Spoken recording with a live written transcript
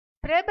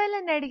பிரபல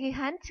நடிகை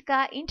ஹன்சிகா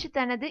இன்று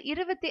தனது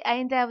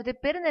 25வது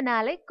பிறந்த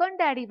நாளை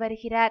கொண்டாடி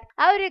வருகிறார்.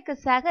 அவருக்கு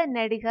சக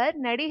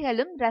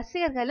நடிகர்களும்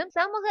ரசிகர்களும்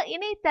சமூக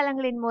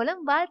இணையதளங்களின்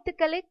மூலம்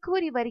வாழ்த்துக்களை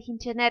கூறி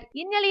வருகின்றனர்.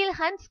 இந்நிலையில்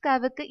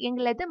ஹன்சிகாவுக்கு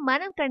எங்களது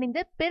மனம்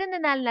கனிந்த பிறந்த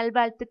நாள்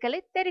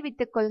நல்வாழ்த்துக்களை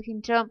தெரிவித்துக்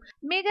கொள்கின்றோம்.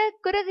 மிக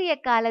குறுகிய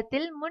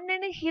காலத்தில்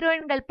முன்னணி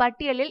ஹீரோயின்கள்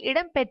பட்டியலில்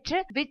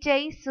இடம்பெற்ற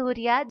விஜய்,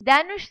 சூர்யா,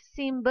 தனுஷ்,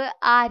 சிம்பு,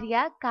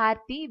 ஆர்யா,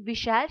 கார்த்தி,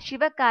 விஷால்,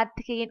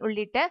 சிவகார்த்திகேயன்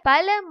உள்ளிட்ட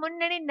பல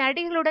முன்னணி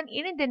நடிகர்களுடன்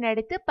இணைந்து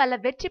நடித்து பல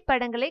வெற்றி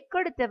படங்களை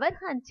கொடுத்தவர்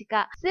ஹன்சிகா.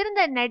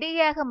 சிறந்த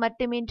நடிகையாக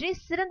மட்டுமின்றி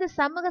சிறந்த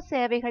சமூக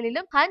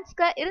சேவைகளிலும்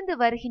ஹன்சிகா இருந்து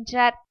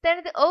வருகின்றார்.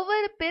 தனது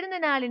ஒவ்வொரு பிறந்த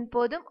நாளின்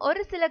போதும்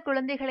ஒரு சில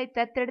குழந்தைகளை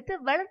தத்தெடுத்து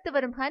வளர்த்து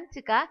வரும்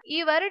ஹன்சிகா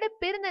இவ்வருட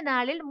பிறந்த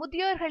நாளில்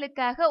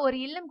முதியோர்களுக்காக ஒரு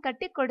இல்லம்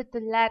கட்டி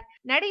கொடுத்துள்ளார்.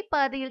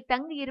 நடைபாதையில்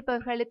தங்கி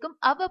இருப்பவர்களுக்கும்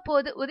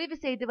அவ்வப்போது உதவி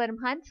செய்து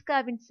வரும்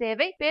ஹன்சிகாவின்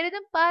சேவை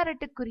பெரிதும்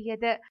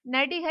பாராட்டுக்குரியது.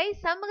 நடிகை,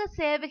 சமூக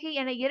சேவகி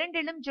என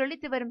இரண்டிலும்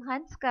ஜொலித்து வரும்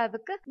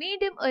ஹன்சிகாவுக்கு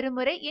மீண்டும் ஒரு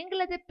முறை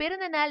எங்களது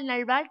பிறந்த நாள்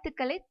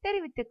நல்வாழ்த்துக்களை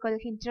தெரிவித்துக்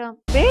கொள்கின்றோம்.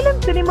 மேலும்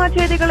சினிமா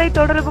செய்திகளை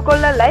தொடர்பு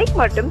கொள்ள லைக்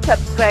மற்றும்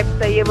சப்ஸ்கிரைப்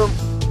செய்யவும்.